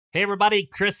Hey everybody,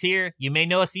 Chris here. You may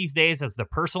know us these days as the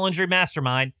Personal Injury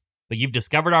Mastermind, but you've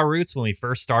discovered our roots when we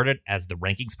first started as the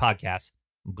Rankings Podcast.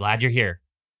 I'm glad you're here.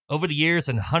 Over the years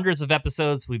and hundreds of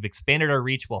episodes, we've expanded our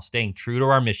reach while staying true to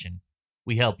our mission.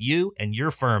 We help you and your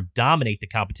firm dominate the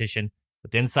competition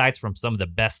with insights from some of the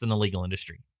best in the legal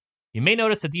industry. You may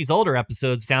notice that these older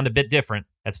episodes sound a bit different.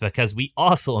 That's because we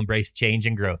also embrace change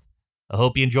and growth. I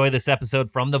hope you enjoy this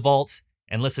episode from the vaults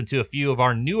and listen to a few of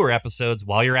our newer episodes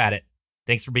while you're at it.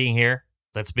 Thanks for being here.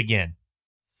 Let's begin.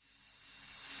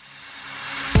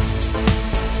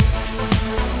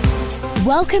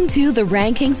 Welcome to the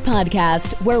Rankings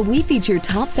Podcast, where we feature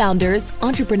top founders,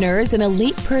 entrepreneurs, and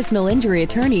elite personal injury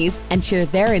attorneys and share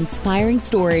their inspiring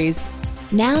stories.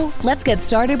 Now, let's get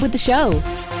started with the show.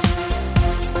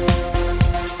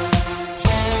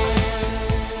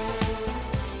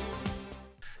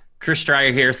 Chris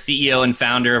Stryer here, CEO and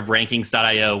founder of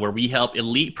Rankings.io, where we help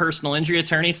elite personal injury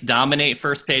attorneys dominate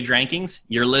first page rankings.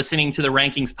 You're listening to the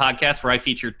Rankings Podcast, where I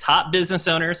feature top business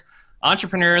owners,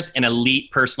 entrepreneurs, and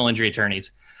elite personal injury attorneys.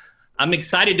 I'm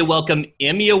excited to welcome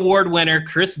Emmy Award winner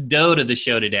Chris Do to the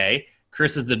show today.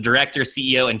 Chris is the director,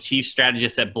 CEO, and chief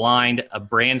strategist at Blind, a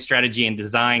brand strategy and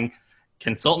design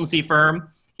consultancy firm.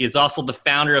 He is also the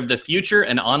founder of the Futur,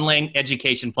 an online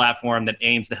education platform that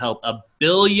aims to help 1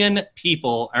 billion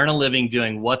people earn a living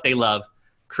doing what they love.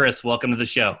 Chris, welcome to the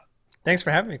show. Thanks for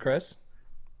having me, Chris.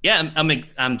 Yeah,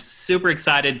 I'm super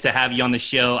excited to have you on the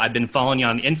show. I've been following you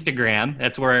on Instagram.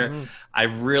 That's where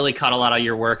I've really caught a lot of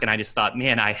your work, and I just thought,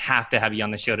 man, I have to have you on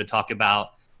the show to talk about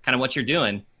kind of what you're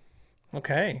doing.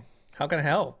 Okay. How can I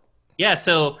help? Yeah,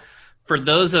 so for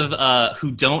those of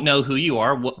who don't know who you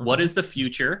are, what is the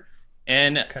Futur?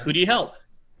 And who do you help?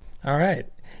 All right.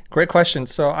 Great question.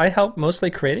 So I help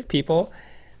mostly creative people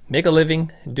make a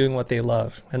living doing what they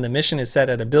love. And the mission is set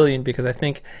at 1 billion because I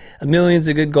think 1 million is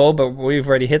a good goal, but we've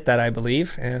already hit that, I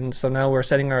believe. And so now we're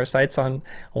setting our sights on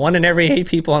 1 in every 8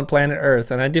 people on planet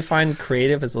Earth. And I define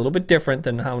creative as a little bit different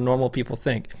than how normal people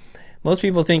think. Most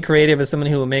people think creative is someone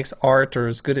who makes art or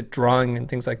is good at drawing and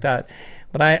things like that.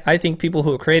 But I think people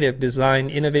who are creative design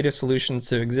innovative solutions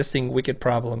to existing wicked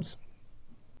problems.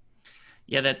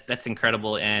 Yeah, that's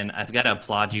incredible, and I've got to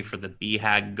applaud you for the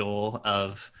BHAG goal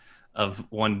of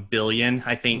 1 billion.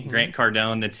 I think Grant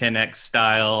Cardone, the 10X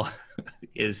style,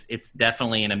 it's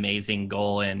definitely an amazing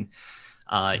goal. And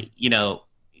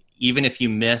even if you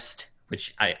missed,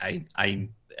 which I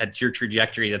at your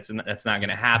trajectory, that's not going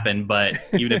to happen. But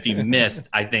even if you missed,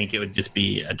 I think it would just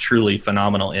be a truly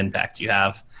phenomenal impact you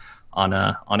have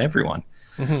on everyone.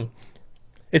 Mm-hmm.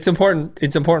 It's important.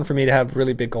 It's important for me to have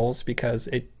really big goals because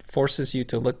it forces you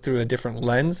to look through a different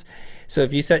lens. So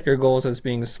if you set your goals as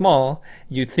being small,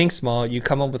 you think small, you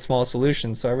come up with small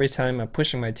solutions. So every time I'm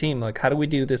pushing my team, like, how do we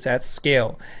do this at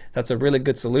scale? That's a really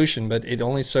good solution, but it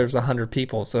only serves 100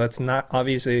 people. So that's not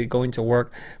obviously going to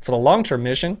work for the long-term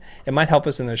mission. It might help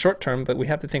us in the short term, but we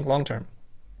have to think long-term.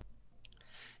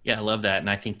 Yeah, I love that. And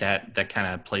I think that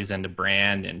kind of plays into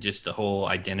brand and just the whole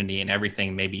identity and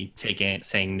everything, maybe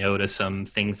saying no to some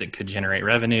things that could generate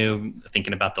revenue,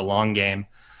 thinking about the long game.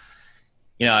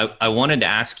 I wanted to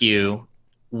ask you,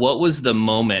 what was the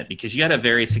moment, because you had a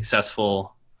very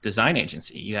successful design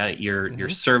agency. You had your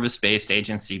service-based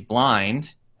agency,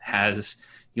 Blind,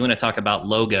 you want to talk about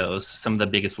logos, some of the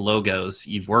biggest logos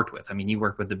you've worked with. I mean, you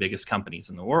work with the biggest companies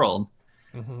in the world.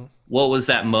 Mm-hmm. What was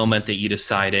that moment that you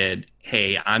decided,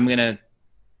 hey, I'm going to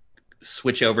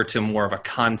switch over to more of a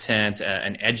content,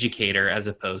 an educator, as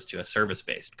opposed to a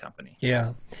service-based company?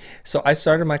 Yeah. So I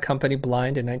started my company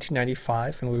Blind in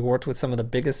 1995, and we worked with some of the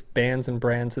biggest bands and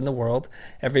brands in the world.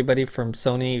 Everybody from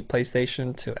Sony,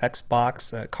 PlayStation to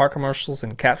Xbox, car commercials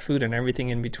and cat food and everything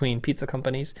in between, pizza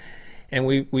companies. And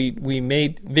we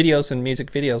made videos and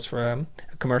music videos for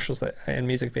commercials and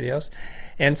music videos.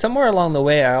 And somewhere along the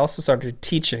way, I also started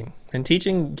teaching. And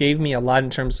teaching gave me a lot in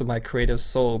terms of my creative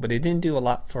soul, but it didn't do a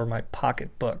lot for my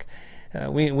pocketbook.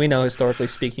 We know, historically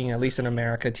speaking, at least in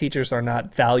America, teachers are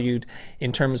not valued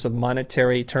in terms of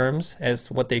monetary terms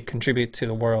as what they contribute to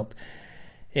the world.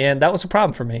 And that was a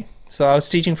problem for me. So I was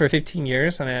teaching for 15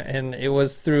 years, and it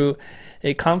was through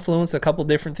a confluence, a couple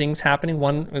different things happening.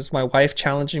 One was my wife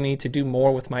challenging me to do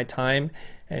more with my time.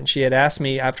 And she had asked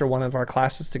me after one of our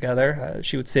classes together,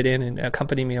 she would sit in and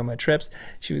accompany me on my trips.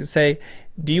 She would say,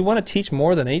 do you want to teach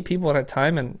more than 8 people at a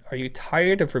time? And are you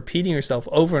tired of repeating yourself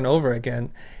over and over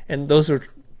again? And those were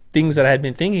things that I had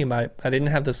been thinking about. I didn't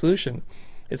have the solution.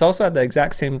 It's also at the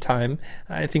exact same time,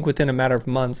 I think within a matter of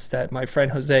months, that my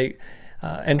friend Jose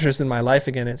enters in my life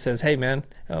again and says, hey man,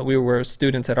 we were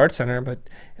students at Art Center, but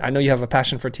I know you have a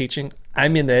passion for teaching.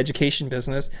 I'm in the education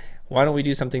business. Why don't we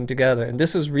do something together? And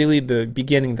this was really the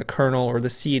beginning, the kernel or the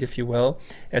seed, if you will,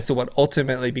 as to what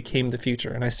ultimately became the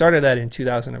Futur. And I started that in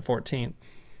 2014.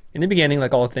 In the beginning,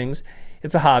 like all things,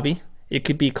 it's a hobby. It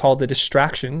could be called a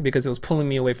distraction because it was pulling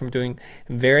me away from doing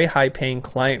very high-paying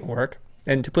client work.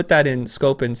 And to put that in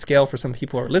scope and scale for some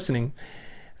people who are listening,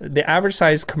 the average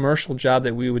size commercial job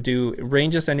that we would do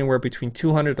ranges anywhere between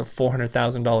 $200,000 to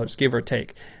 $400,000, give or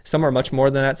take. Some are much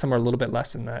more than that. Some are a little bit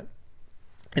less than that.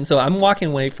 And so I'm walking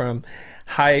away from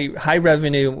high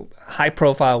revenue, high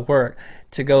profile work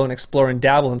to go and explore and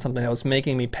dabble in something that was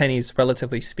making me pennies,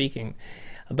 relatively speaking.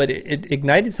 But it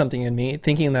ignited something in me,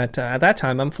 thinking that at that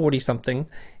time I'm 40 something,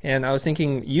 and I was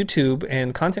thinking YouTube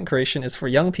and content creation is for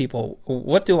young people.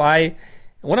 What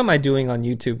am I doing on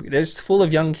YouTube? It's full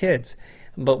of young kids.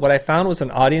 But what I found was an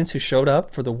audience who showed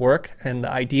up for the work and the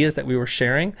ideas that we were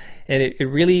sharing, and it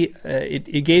really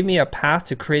gave me a path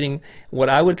to creating what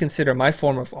I would consider my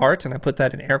form of art, and I put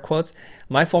that in air quotes,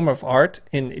 my form of art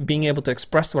in being able to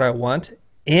express what I want,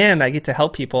 and I get to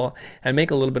help people and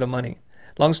make a little bit of money.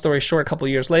 Long story short, a couple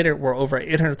of years later, we're over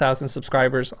 800,000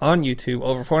 subscribers on YouTube,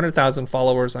 over 400,000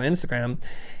 followers on Instagram,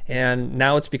 and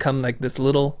now it's become like this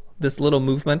little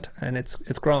movement, and it's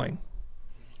growing.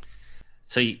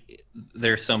 So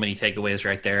there's so many takeaways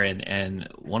right there. And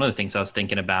one of the things I was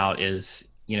thinking about is,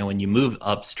 when you move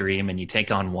upstream and you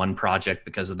take on one project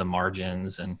because of the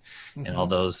margins and all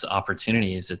those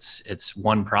opportunities, it's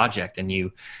one project, and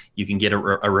you can get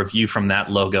a review from that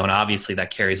logo. And obviously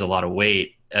that carries a lot of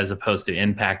weight as opposed to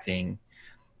impacting.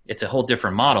 It's a whole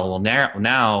different model. Well,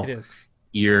 now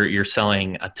you're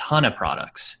selling a ton of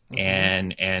products,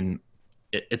 and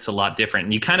it's a lot different.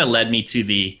 And you kind of led me to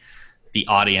the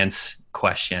audience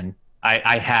question.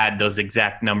 I had those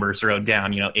exact numbers wrote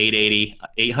down,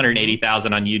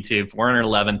 880,000 on YouTube,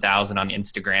 411,000 on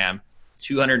Instagram,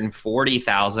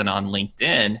 240,000 on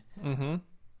LinkedIn.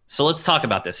 So let's talk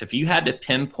about this. If you had to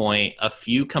pinpoint a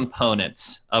few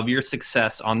components of your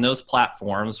success on those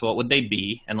platforms, what would they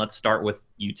be? And let's start with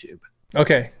YouTube.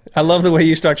 Okay. I love the way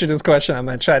you structured this question. I'm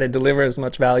going to try to deliver as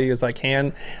much value as I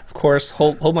can. Of course,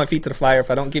 hold my feet to the fire. If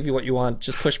I don't give you what you want,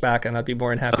 just push back and I'd be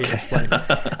more than happy to explain.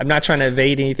 I'm not trying to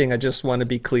evade anything. I just want to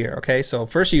be clear. Okay. So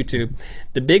first, YouTube.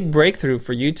 The big breakthrough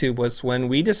for YouTube was when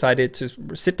we decided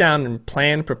to sit down and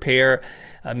plan, prepare,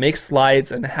 make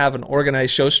slides, and have an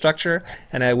organized show structure.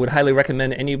 And I would highly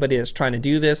recommend anybody that's trying to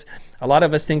do this. A lot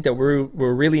of us think that we're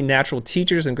really natural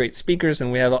teachers and great speakers,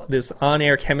 and we have this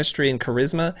on-air chemistry and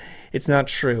charisma. It's not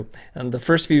true. The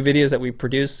first few videos that we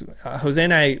produced, Jose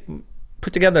and I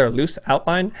put together a loose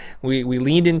outline. We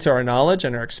leaned into our knowledge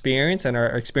and our experience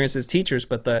as teachers,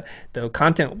 but the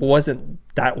content wasn't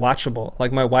that watchable.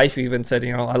 Like my wife even said,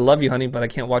 I love you, honey, but I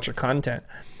can't watch your content.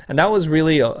 And that was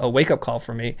really a wake-up call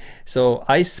for me. So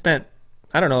I spent,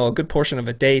 a good portion of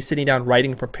a day sitting down,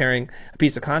 writing, preparing a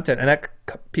piece of content. And that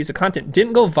piece of content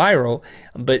didn't go viral,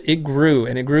 but it grew,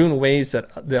 and it grew in ways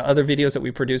that the other videos that we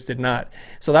produced did not.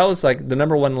 So that was like the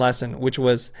number one lesson, which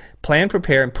was plan,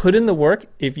 prepare, and put in the work.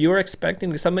 If you're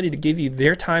expecting somebody to give you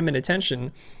their time and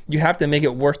attention, you have to make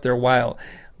it worth their while.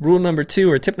 Rule number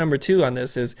 2, or tip number 2 on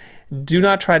this is, do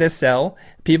not try to sell.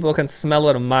 People can smell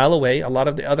it a mile away. A lot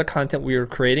of the other content we were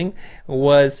creating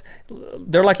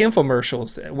they're like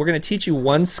infomercials. We're going to teach you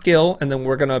one skill, and then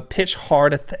we're going to pitch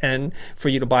hard at the end for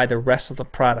you to buy the rest of the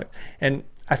product. And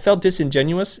I felt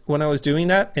disingenuous when I was doing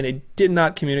that, and it did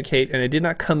not communicate, and it did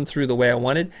not come through the way I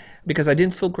wanted, because I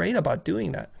didn't feel great about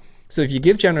doing that. So if you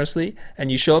give generously and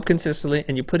you show up consistently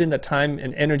and you put in the time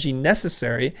and energy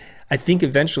necessary, I think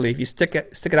eventually, if you stick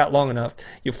it out long enough,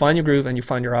 you'll find your groove and you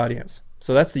find your audience.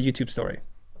 So that's the YouTube story.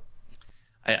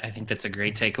 I think that's a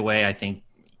great takeaway. I think,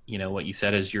 what you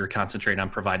said is you're concentrating on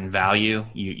providing value.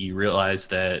 You realize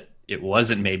that it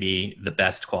wasn't maybe the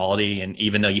best quality, and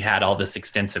even though you had all this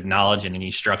extensive knowledge and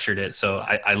you structured it. So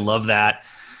I love that.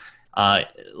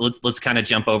 Let's kind of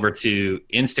jump over to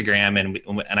Instagram,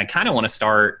 and I kind of want to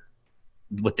start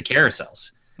with the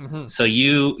carousels. So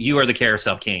you are the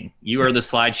carousel king. You are the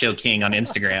slideshow king on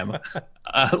Instagram.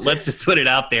 Let's just put it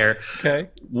out there. Okay.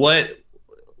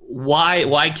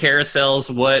 Why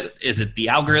carousels? What is it? The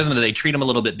algorithm? Do they treat them a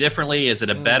little bit differently? Is it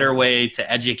a better way to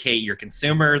educate your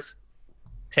consumers?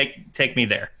 Take me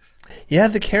there. Yeah,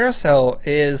 the carousel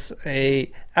is a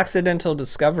accidental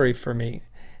discovery for me.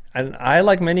 And I,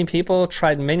 like many people,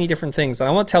 tried many different things. And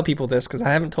I want to tell people this because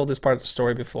I haven't told this part of the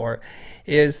story before,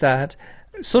 is that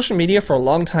social media for a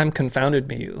long time confounded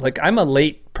me. Like, I'm a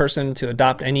late person to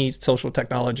adopt any social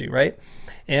technology, right?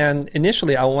 And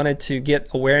initially I wanted to get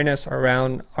awareness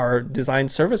around our design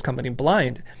service company,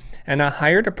 Blind. And I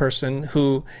hired a person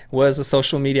who was a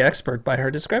social media expert by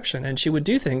her description, and she would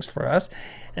do things for us.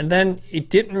 And then it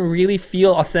didn't really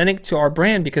feel authentic to our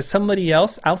brand because somebody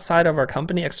else outside of our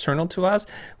company, external to us,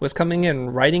 was coming in,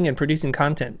 writing and producing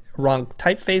content. Wrong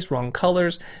typeface, wrong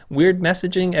colors, weird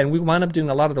messaging, and we wound up doing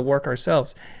a lot of the work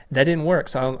ourselves. That didn't work.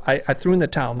 So I threw in the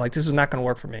towel. I'm like, this is not going to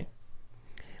work for me.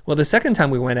 Well, the second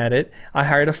time we went at it, I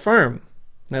hired a firm.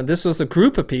 Now, this was a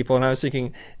group of people, and I was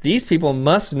thinking, these people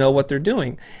must know what they're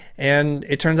doing. And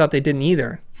it turns out they didn't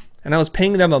either. And I was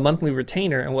paying them a monthly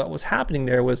retainer, and what was happening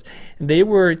there was they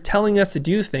were telling us to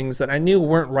do things that I knew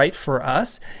weren't right for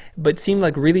us, but seemed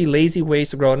like really lazy ways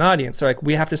to grow an audience. So like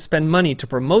we have to spend money to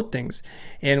promote things,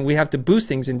 and we have to boost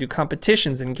things and do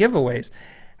competitions and giveaways.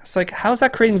 It's like, how's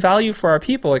that creating value for our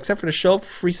people except for to show up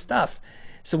for free stuff?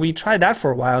 So we tried that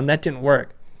for a while, and that didn't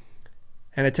work.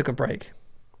 And I took a break.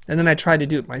 And then I tried to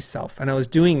do it myself, and I was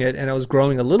doing it, and I was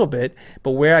growing a little bit.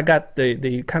 But where I got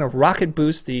the kind of rocket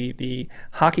boost, the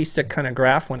hockey stick kind of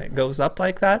graph when it goes up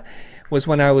like that, was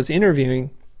when I was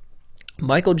interviewing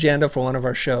Michael Janda for one of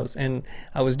our shows. And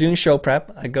I was doing show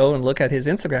prep. I go and look at his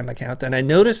Instagram account, and I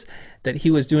noticed that he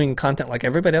was doing content like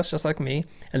everybody else, just like me.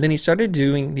 And then he started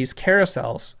doing these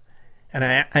carousels.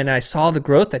 And I saw the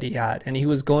growth that he had, and he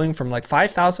was going from like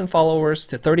 5,000 followers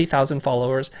to 30,000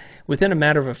 followers within a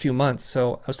matter of a few months.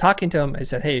 So I was talking to him. I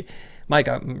said, "Hey, Mike,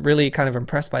 I'm really kind of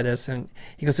impressed by this." And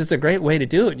he goes, "It's a great way to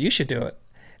do it. You should do it."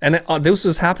 And this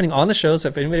was happening on the show, so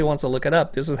if anybody wants to look it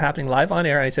up, this was happening live on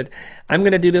air. And I said, "I'm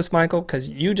going to do this, Michael, because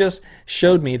you just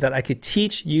showed me that I could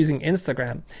teach using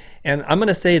Instagram." And I'm going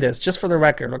to say this just for the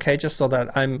record, okay, just so that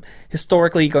I'm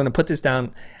historically going to put this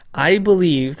down. I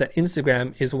believe that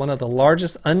Instagram is one of the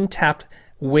largest untapped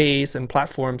ways and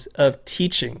platforms of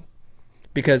teaching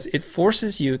because it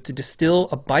forces you to distill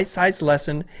a bite-sized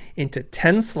lesson into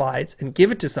 10 slides and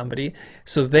give it to somebody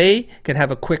so they can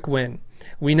have a quick win.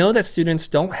 We know that students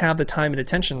don't have the time and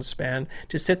attention span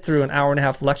to sit through an hour and a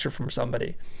half lecture from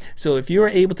somebody. So if you are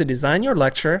able to design your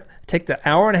lecture, take the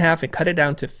hour and a half and cut it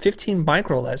down to 15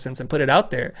 micro lessons and put it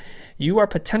out there, you are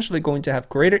potentially going to have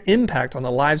greater impact on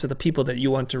the lives of the people that you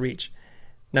want to reach.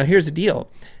 Now here's the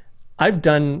deal. I've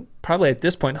done probably at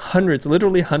this point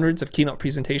literally hundreds of keynote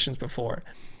presentations before.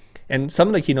 And some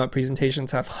of the keynote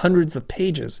presentations have hundreds of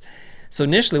pages. So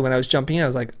initially when I was jumping in, I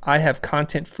was like, I have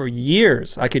content for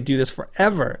years. I could do this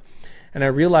forever. And I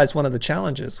realized one of the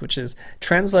challenges, which is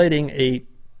translating a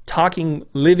talking,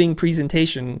 living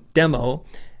presentation demo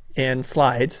and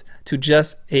slides to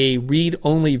just a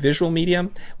read-only visual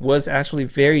medium was actually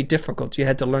very difficult. You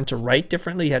had to learn to write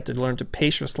differently. You had to learn to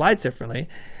pace your slides differently.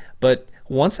 But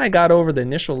once I got over the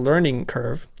initial learning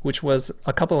curve, which was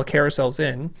a couple of carousels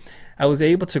in, I was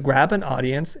able to grab an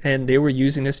audience, and they were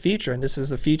using this feature. And this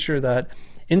is a feature that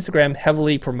Instagram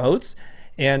heavily promotes.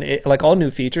 And like all new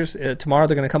features, tomorrow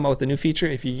they're going to come out with a new feature.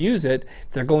 If you use it,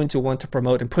 they're going to want to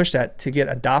promote and push that to get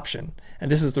adoption. And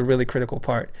this is the really critical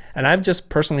part. And I've just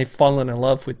personally fallen in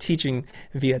love with teaching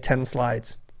via 10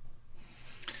 slides.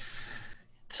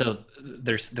 So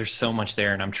there's so much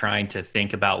there, and I'm trying to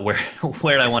think about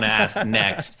where I want to ask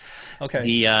next. Okay.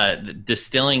 The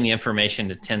distilling the information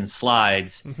to 10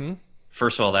 slides. Mm-hmm.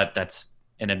 First of all, that's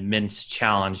an immense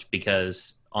challenge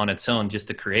because on its own, just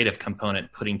the creative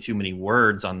component, putting too many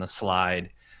words on the slide.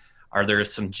 Are there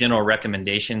some general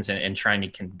recommendations in trying to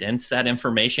condense that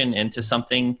information into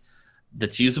something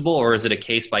that's usable, or is it a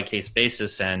case by case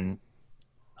basis? And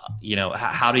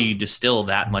how do you distill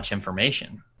that much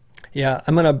information? Yeah,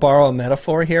 I'm going to borrow a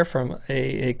metaphor here from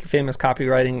a famous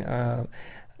copywriting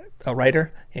a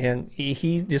writer, and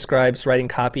he describes writing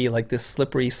copy like this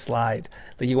slippery slide.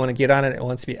 Like you want to get on it, it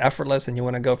wants to be effortless, and you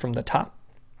want to go from the top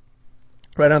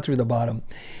right on through the bottom.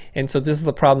 And so this is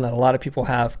the problem that a lot of people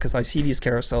have, because I see these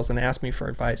carousels and ask me for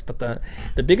advice. But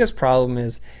the biggest problem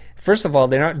is, first of all,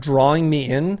 they're not drawing me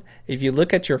in. If you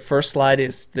look at your first slide,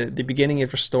 is the beginning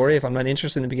of your story. If I'm not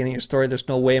interested in the beginning of your story, there's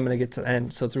no way I'm going to get to the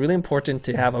end. So it's really important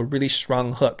to have a really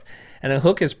strong hook. And a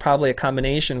hook is probably a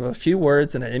combination of a few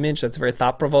words and an image that's very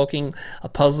thought-provoking, a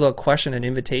puzzle, a question, an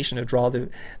invitation to draw the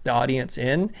audience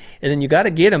in. And then you got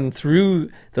to get them through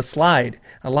the slide.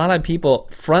 A lot of people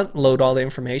front load all the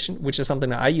information, which is something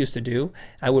that I used to do.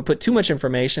 I would put too much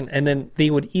information, and then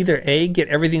they would either A, get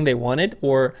everything they wanted,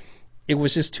 or it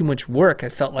was just too much work.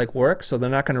 It felt like work, so they're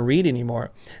not going to read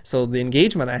anymore. So the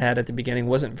engagement I had at the beginning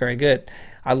wasn't very good.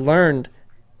 I learned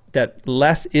that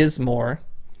less is more,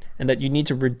 and that you need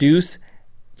to reduce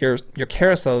your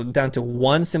carousel down to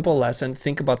one simple lesson.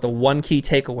 Think about the one key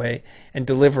takeaway and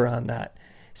deliver on that.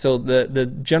 So the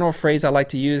general phrase I like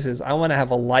to use is, I want to have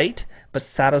a light but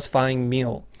satisfying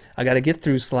meal. I got to get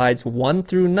through slides 1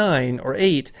 through 9 or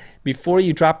 8 before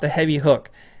you drop the heavy hook.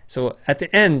 So at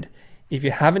the end, if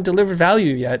you haven't delivered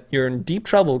value yet, you're in deep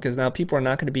trouble because now people are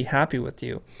not going to be happy with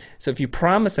you. So if you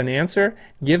promise an answer,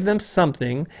 give them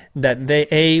something that they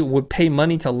A, would pay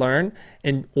money to learn,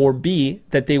 and or B,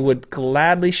 that they would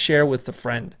gladly share with a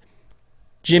friend.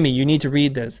 Jimmy, you need to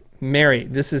read this. Mary,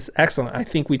 this is excellent. I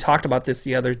think we talked about this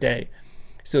the other day.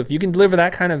 So if you can deliver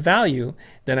that kind of value,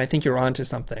 then I think you're onto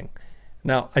something.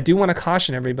 Now, I do want to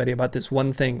caution everybody about this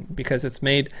one thing because it's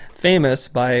made famous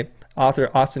by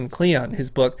author Austin Kleon, his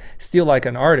book, Steal Like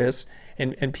an Artist,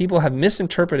 and people have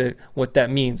misinterpreted what that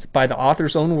means by the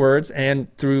author's own words and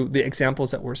through the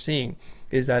examples that we're seeing,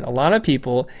 is that a lot of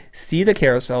people see the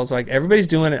carousels like everybody's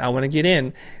doing it, I want to get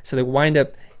in, so they wind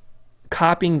up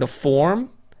copying the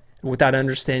form without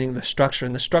understanding the structure,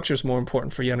 and the structure is more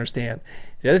important for you to understand.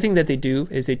 The other thing that they do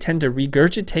is they tend to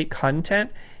regurgitate content,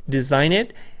 design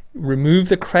it, remove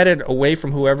the credit away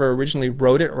from whoever originally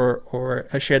wrote it or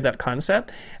shared that concept,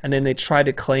 and then they try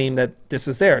to claim that this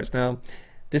is theirs. Now,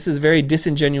 this is a very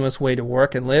disingenuous way to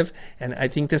work and live, and I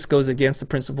think this goes against the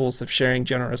principles of sharing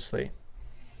generously.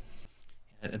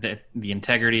 The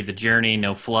integrity, the journey,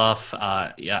 no fluff.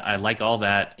 Yeah, I like all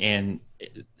that. And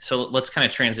so let's kind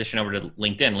of transition over to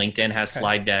LinkedIn. LinkedIn has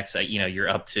slide decks. You're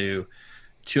up to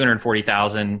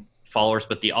 240,000 followers,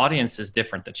 but the audience is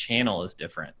different. The channel is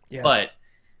different. Yes. But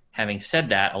having said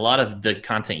that, a lot of the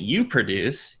content you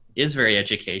produce is very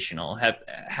educational.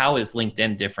 How is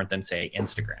LinkedIn different than, say,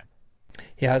 Instagram?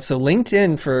 Yeah, so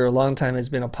LinkedIn for a long time has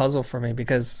been a puzzle for me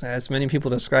because, as many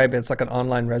people describe it, it's like an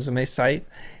online resume site,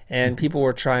 and people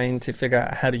were trying to figure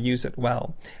out how to use it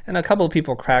well. And a couple of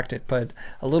people cracked it, but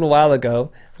a little while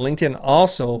ago, LinkedIn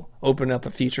also opened up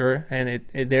a feature, and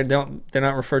they're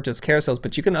not referred to as carousels,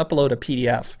 but you can upload a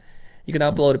PDF. You can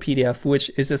upload a PDF,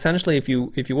 which is essentially, if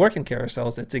you work in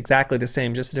carousels, it's exactly the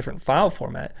same, just a different file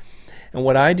format. And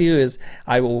what I do is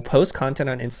I will post content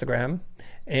on Instagram,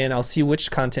 and I'll see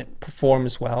which content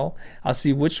performs well. I'll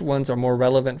see which ones are more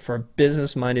relevant for a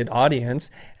business-minded audience,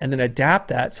 and then adapt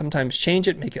that, sometimes change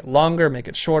it, make it longer, make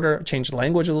it shorter, change the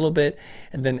language a little bit,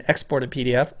 and then export a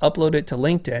PDF, upload it to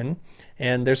LinkedIn.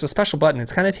 And there's a special button.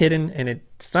 It's kind of hidden, and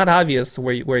it's not obvious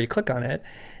where you click on it.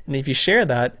 And if you share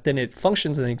that, then it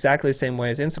functions in exactly the same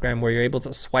way as Instagram, where you're able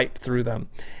to swipe through them.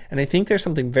 And I think there's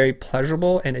something very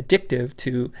pleasurable and addictive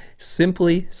to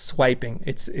simply swiping.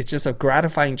 It's just a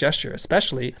gratifying gesture,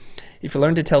 especially if you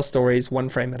learn to tell stories one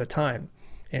frame at a time.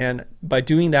 And by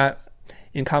doing that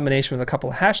in combination with a couple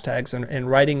of hashtags and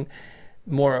writing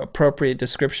more appropriate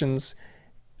descriptions,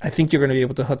 I think you're going to be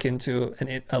able to hook into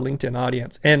a LinkedIn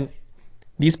audience. And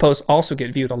these posts also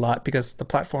get viewed a lot because the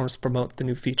platforms promote the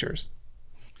new features.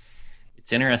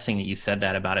 It's interesting that you said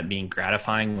that about it being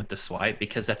gratifying with the swipe,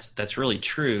 because that's really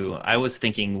true. I was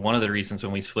thinking one of the reasons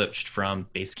when we switched from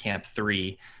Basecamp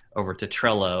 3 over to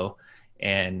Trello,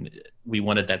 and we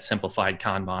wanted that simplified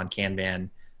Kanban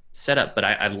setup, but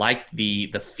I liked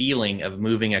the feeling of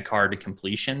moving a card to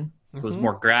completion. It was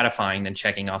more gratifying than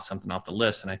checking off something off the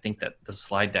list, and I think that the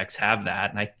slide decks have that.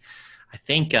 And I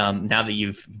think now that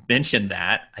you've mentioned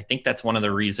that, I think that's one of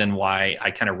the reason why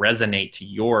I kind of resonate to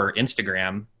your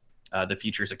Instagram, the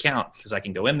Futures account, because I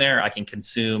can go in there, I can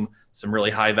consume some really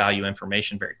high value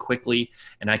information very quickly,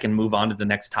 and I can move on to the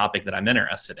next topic that I'm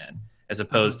interested in, as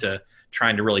opposed to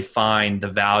trying to really find the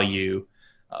value,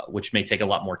 which may take a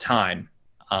lot more time.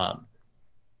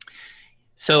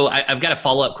 So I've got a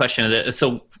follow-up question.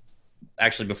 So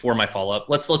actually, before my follow-up,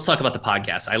 let's talk about the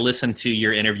podcast. I listened to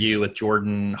your interview with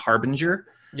Jordan Harbinger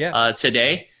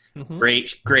today.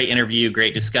 Great interview,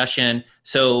 great discussion.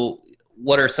 So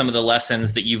what are some of the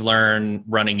lessons that you've learned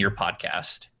running your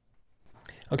podcast?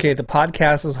 Okay, the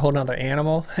podcast is a whole nother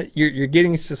animal. You're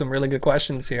getting to some really good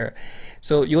questions here.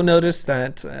 So you'll notice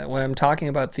that when I'm talking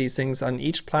about these things on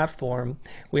each platform,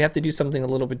 we have to do something a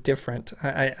little bit different.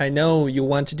 I know you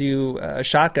want to do a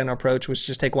shotgun approach, which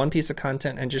just take one piece of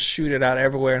content and just shoot it out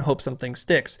everywhere and hope something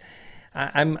sticks.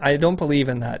 I don't believe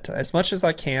in that. As much as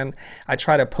I can, I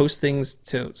try to post things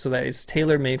so that it's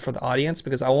tailor-made for the audience,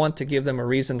 because I want to give them a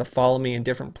reason to follow me in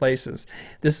different places.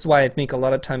 This is why I think a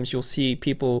lot of times you'll see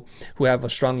people who have a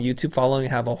strong YouTube following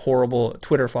have a horrible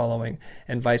Twitter following,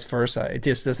 and vice versa. It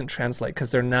just doesn't translate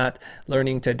because they're not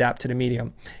learning to adapt to the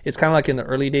medium. It's kind of like in the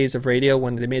early days of radio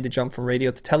when they made the jump from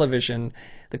radio to television.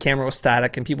 The camera was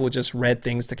static and people just read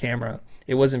things to camera.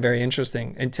 It wasn't very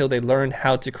interesting until they learned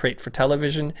how to create for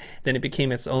television. Then it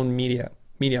became its own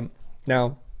medium.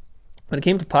 Now, when it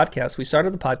came to podcasts, we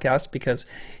started the podcast because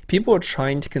people were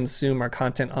trying to consume our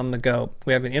content on the go.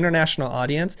 We have an international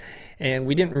audience, and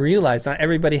we didn't realize not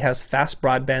everybody has fast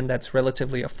broadband that's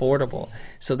relatively affordable.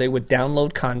 So they would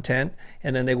download content,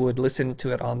 and then they would listen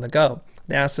to it on the go.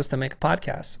 They asked us to make a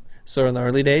podcast. So in the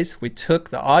early days, we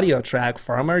took the audio track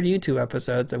from our YouTube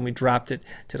episodes and we dropped it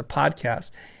to the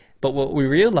podcast. But what we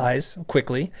realized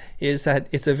quickly is that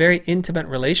it's a very intimate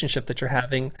relationship that you're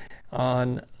having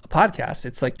on a podcast.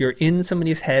 It's like you're in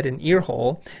somebody's head and ear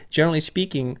hole. Generally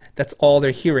speaking, that's all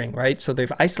they're hearing, right? So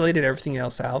they've isolated everything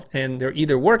else out and they're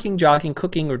either working, jogging,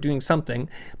 cooking, or doing something,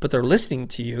 but they're listening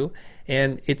to you.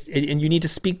 And and you need to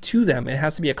speak to them. It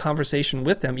has to be a conversation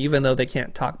with them, even though they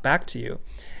can't talk back to you.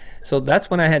 So that's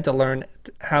when I had to learn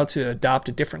how to adopt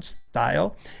a different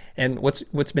style. And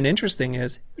what's been interesting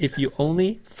is if you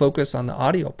only focus on the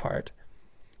audio part,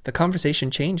 the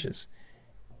conversation changes.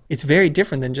 It's very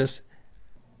different than just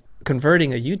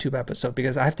converting a YouTube episode,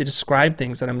 because I have to describe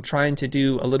things and I'm trying to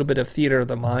do a little bit of theater of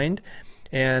the mind,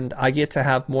 and I get to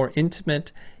have more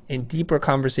intimate and deeper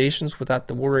conversations without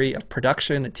the worry of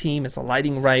production, a team, is the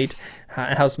lighting right,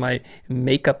 how's my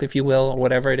makeup, if you will, or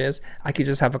whatever it is. I could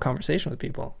just have a conversation with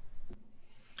people.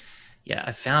 Yeah,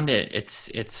 I found it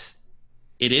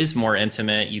is more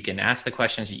intimate. You can ask the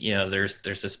questions, there's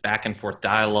this back and forth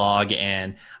dialogue.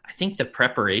 And I think the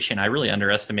preparation, I really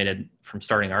underestimated from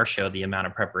starting our show, the amount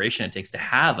of preparation it takes to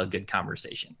have a good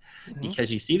conversation,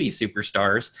 because you see these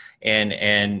superstars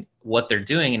and what they're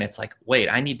doing. And it's like, wait,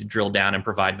 I need to drill down and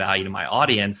provide value to my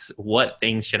audience. What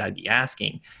things should I be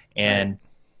asking? And,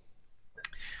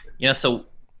 so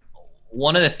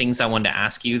one of the things I wanted to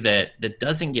ask you that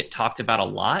doesn't get talked about a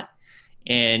lot,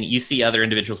 and you see other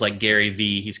individuals like Gary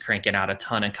Vee, he's cranking out a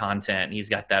ton of content. And he's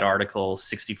got that article,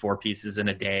 64 pieces in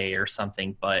a day or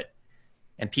something.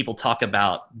 And people talk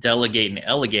about delegate and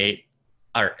elevate.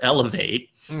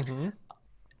 Mm-hmm.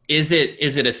 Is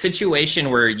it a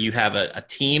situation where you have a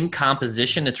team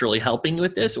composition that's really helping you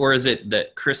with this? Or is it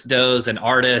that Chris Doe's an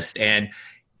artist and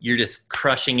you're just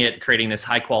crushing it, creating this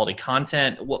high quality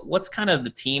content? What's kind of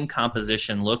the team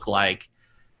composition look like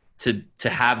to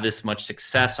have this much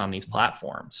success on these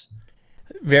platforms?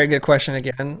 Very good question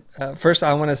again. First,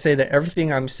 I want to say that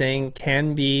everything I'm saying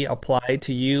can be applied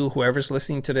to you, whoever's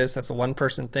listening to this. That's a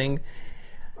one-person thing.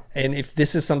 And if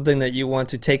this is something that you want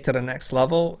to take to the next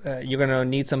level, you're going to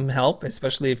need some help,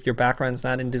 especially if your background's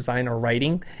not in design or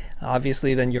writing.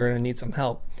 Obviously, then you're going to need some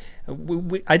help.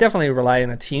 I definitely rely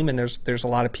on a team, and there's a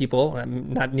lot of people,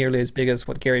 not nearly as big as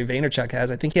what Gary Vaynerchuk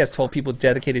has. I think he has 12 people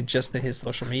dedicated just to his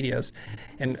social medias,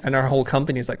 and our whole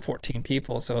company is like 14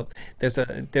 people. So there's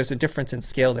a difference in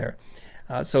scale there.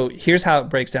 So here's how it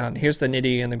breaks down. Here's the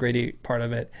nitty and the gritty part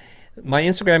of it. My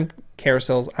Instagram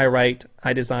carousels, I write,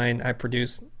 I design, I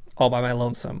produce all by my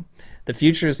lonesome. The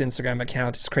Futur's Instagram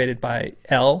account is created by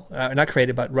not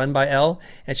created, but run by Elle,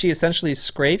 and she essentially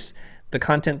scrapes the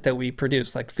content that we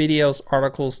produce, like videos,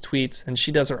 articles, tweets, and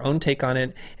she does her own take on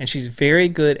it. And she's very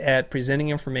good at presenting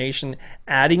information,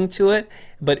 adding to it,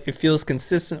 but it feels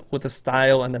consistent with the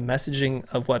style and the messaging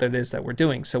of what it is that we're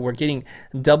doing. So we're getting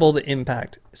double the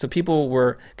impact. So people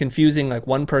were confusing like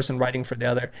one person writing for the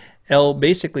other. Elle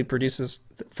basically produces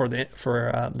for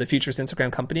the Futur's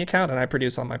Instagram company account, and I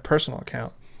produce on my personal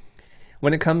account.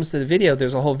 When it comes to the video,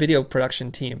 there's a whole video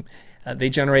production team.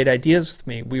 They generate ideas with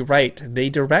me. We write. They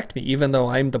direct me. Even though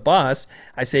I'm the boss,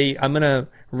 I say, I'm going to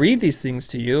read these things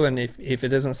to you. And if it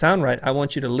doesn't sound right, I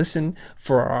want you to listen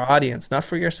for our audience, not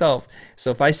for yourself. So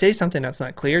if I say something that's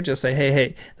not clear, just say,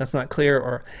 hey, that's not clear.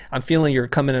 Or I'm feeling you're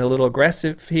coming in a little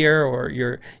aggressive here, or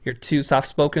you're too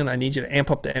soft-spoken. I need you to amp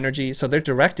up the energy. So they're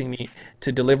directing me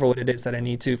to deliver what it is that I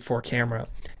need to for camera.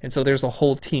 And so there's a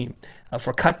whole team.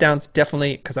 For cut downs,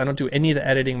 definitely, because I don't do any of the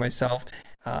editing myself.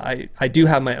 I do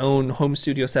have my own home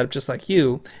studio set up just like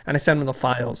you, and I send them the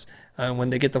files. When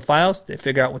they get the files, they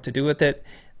figure out what to do with it.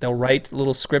 They'll write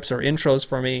little scripts or intros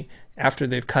for me after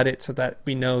they've cut it so that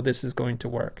we know this is going to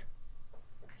work.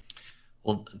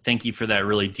 Well, thank you for that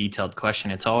really detailed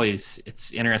question. It's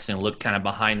interesting to look kind of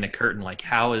behind the curtain, like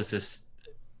how is this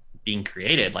being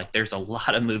created? Like there's a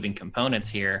lot of moving components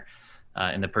here,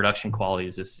 and the production quality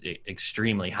is just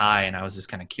extremely high. And I was just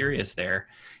kind of curious there.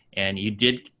 And you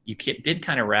did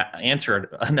kind of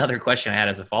answer another question I had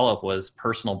as a follow-up, was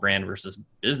personal brand versus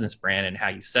business brand and how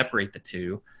you separate the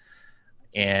two.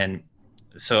 And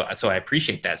so I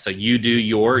appreciate that. So you do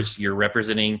yours, you're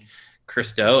representing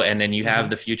Chris Doe, and then you have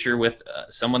the Futur with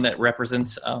someone that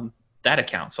represents that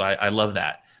account. So I love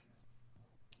that.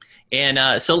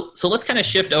 And so let's kind of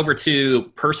shift over to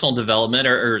personal development.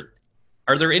 Or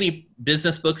are there any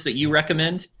business books that you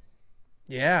recommend?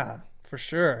 Yeah, for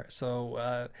sure.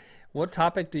 So what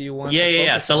topic do you want?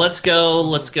 Yeah. So let's go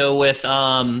with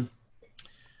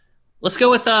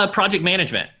project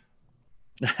management.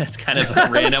 That's kind of a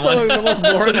random one. The most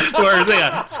boring.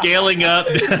 Or scaling up.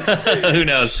 Who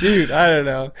knows? Shoot, I don't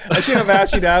know. I should have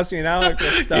asked you to ask me. Now I feel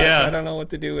stuck. Yeah. I don't know what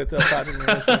to do with the project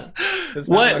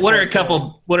management. What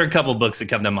are a couple books that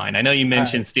come to mind? I know you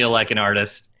mentioned Steal Like an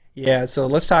Artist. Yeah, so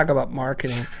let's talk about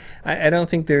marketing. I don't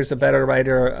think there's a better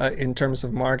writer in terms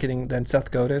of marketing than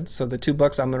Seth Godin. So the two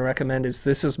books I'm going to recommend is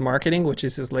This Is Marketing, which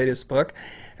is his latest book,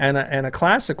 and a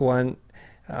classic one,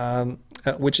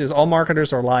 which is All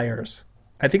Marketers Are Liars.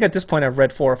 I think at this point I've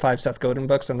read 4 or 5 Seth Godin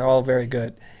books, and they're all very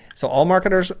good. So All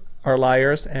Marketers Are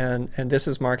Liars, and This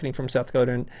Is Marketing from Seth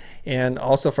Godin, and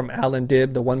also from Alan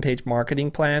Dibb, The One-Page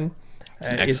Marketing Plan.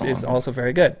 Is also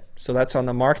very good. So that's on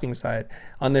the marketing side.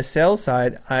 On the sales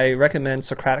side, I recommend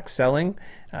Socratic Selling.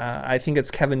 I think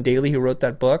it's Kevin Daly who wrote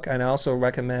that book. And I also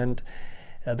recommend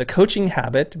The Coaching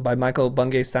Habit by Michael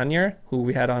Bungay-Stanier, who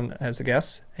we had on as a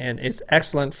guest. And it's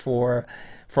excellent for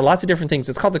lots of different things.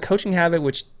 It's called The Coaching Habit,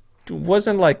 which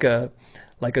wasn't like a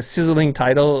sizzling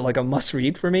title, like a must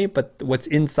read for me, but what's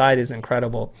inside is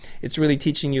incredible. It's really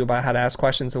teaching you about how to ask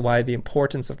questions and why the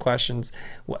importance of questions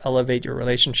will elevate your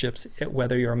relationships,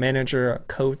 whether you're a manager, a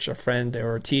coach, a friend,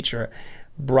 or a teacher.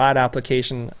 Broad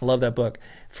application. I love that book.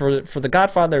 For the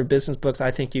godfather of business books, I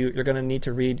think you're going to need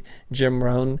to read Jim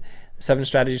Rohn, 7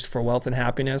 Strategies for Wealth and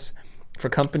Happiness. For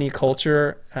company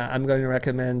culture, I'm going to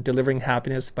recommend Delivering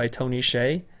Happiness by Tony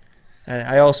Hsieh. And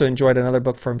I also enjoyed another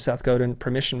book from Seth Godin,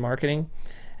 Permission Marketing.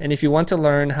 And if you want to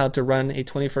learn how to run a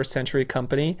 21st century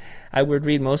company, I would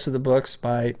read most of the books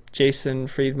by Jason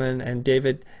Friedman and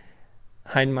David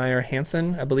Heinemeier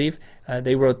Hansen, I believe.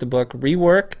 They wrote the book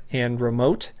Rework and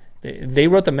Remote. They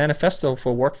wrote the manifesto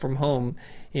for work from home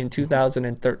in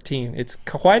 2013. It's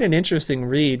quite an interesting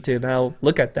read to now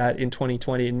look at that in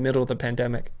 2020 in the middle of the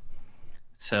pandemic.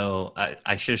 So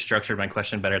I should have structured my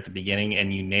question better at the beginning,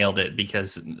 and you nailed it,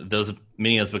 because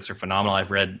many of those books are phenomenal.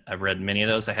 I've read many of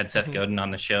those. I had Seth Godin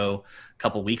on the show a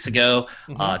couple weeks ago.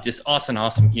 Just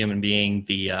awesome human being.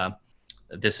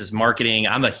 This Is Marketing.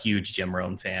 I'm a huge Jim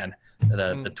Rohn fan.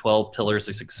 The 12 Pillars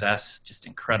of Success, just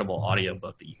incredible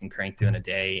audiobook that you can crank through in a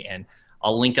day. And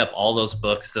I'll link up all those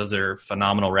books. Those are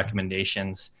phenomenal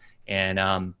recommendations.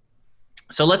 And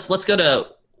so let's go to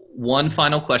one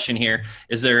final question here.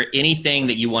 Is there anything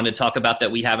that you want to talk about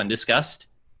that we haven't discussed?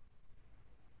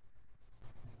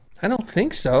 I don't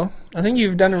think so. I think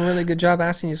you've done a really good job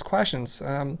asking these questions.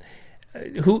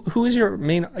 Who is your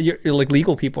main, your like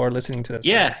legal people are listening to this?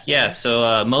 Yeah, right? Yeah.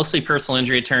 So mostly personal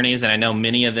injury attorneys, and I know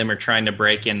many of them are trying to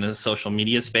break into the social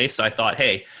media space. So I thought,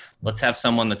 hey, let's have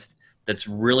someone that's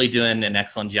really doing an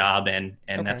excellent job, and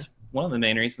okay. That's one of the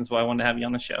main reasons why I wanted to have you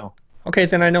on the show. Okay,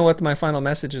 then I know what my final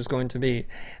message is going to be.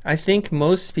 I think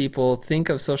most people think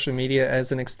of social media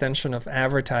as an extension of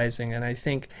advertising, and I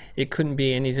think it couldn't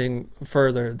be anything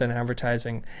further than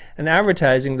advertising. And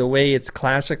advertising, the way it's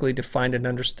classically defined and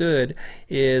understood,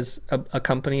 is a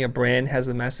company, a brand has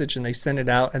a message, and they send it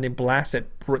out, and they blast it,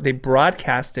 they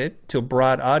broadcast it to a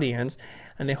broad audience,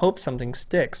 and they hope something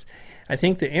sticks. I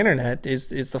think the internet is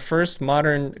the first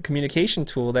modern communication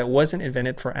tool that wasn't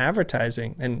invented for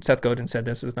advertising. And Seth Godin said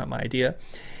this is not my idea.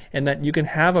 And that you can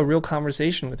have a real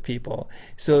conversation with people.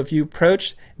 So if you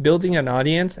approach building an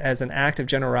audience as an act of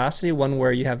generosity, one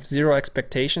where you have zero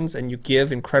expectations and you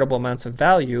give incredible amounts of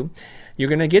value, you're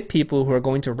going to get people who are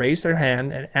going to raise their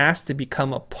hand and ask to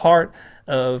become a part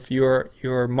of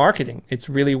your marketing. It's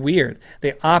really weird.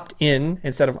 They opt in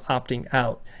instead of opting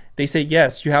out. They say,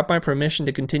 yes, you have my permission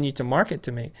to continue to market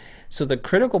to me. So the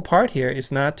critical part here is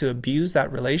not to abuse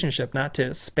that relationship, not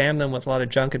to spam them with a lot of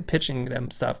junk and pitching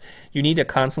them stuff. You need to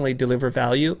constantly deliver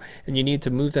value, and you need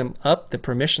to move them up the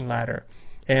permission ladder.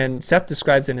 And Seth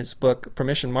describes in his book,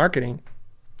 Permission Marketing,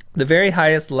 the very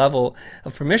highest level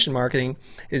of permission marketing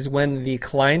is when the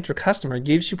client or customer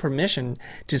gives you permission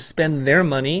to spend their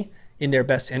money in their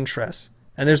best interests.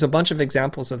 And there's a bunch of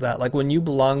examples of that. Like when you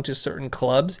belong to certain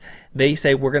clubs, they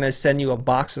say, we're going to send you a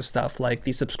box of stuff, like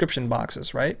the subscription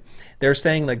boxes, right? They're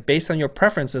saying, like, based on your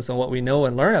preferences and what we know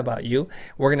and learn about you,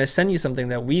 we're going to send you something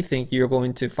that we think you're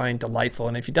going to find delightful.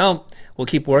 And if you don't, we'll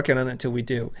keep working on it until we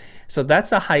do. So that's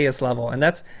the highest level. And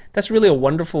that's really a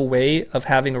wonderful way of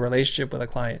having a relationship with a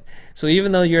client. So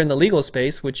even though you're in the legal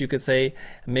space, which you could say,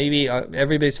 maybe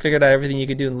everybody's figured out everything you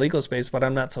could do in the legal space, but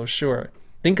I'm not so sure.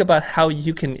 Think about how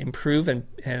you can improve and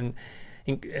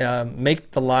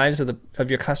make the lives of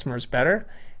your customers better,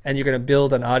 and you're going to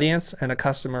build an audience and a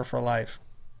customer for life.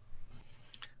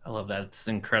 I love that. It's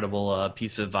an incredible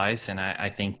piece of advice, and I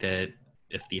think that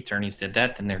if the attorneys did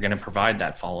that, then they're going to provide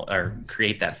that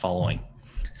create that following.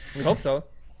 We hope so.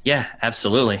 Yeah,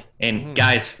 absolutely. And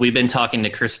guys, we've been talking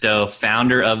to Chris Do,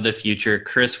 founder of the Futur.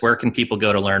 Chris, where can people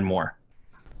go to learn more?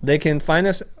 They can find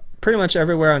us pretty much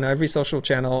everywhere on every social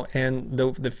channel. And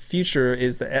the Futur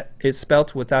is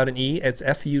spelt without an E. It's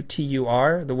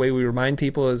Futur. The way we remind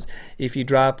people is if you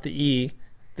drop the E,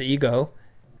 the ego,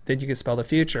 then you can spell the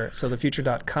future. So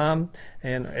thefutur.com,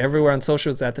 and everywhere on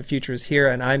social is at The Futur is here,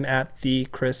 and I'm at the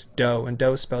Chris Do, and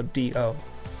Do is spelled D-O.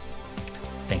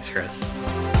 Thanks, Chris.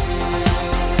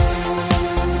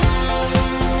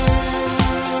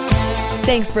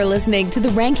 Thanks for listening to the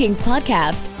Rankings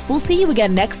Podcast. We'll see you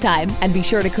again next time, and be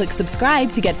sure to click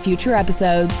subscribe to get future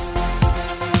episodes.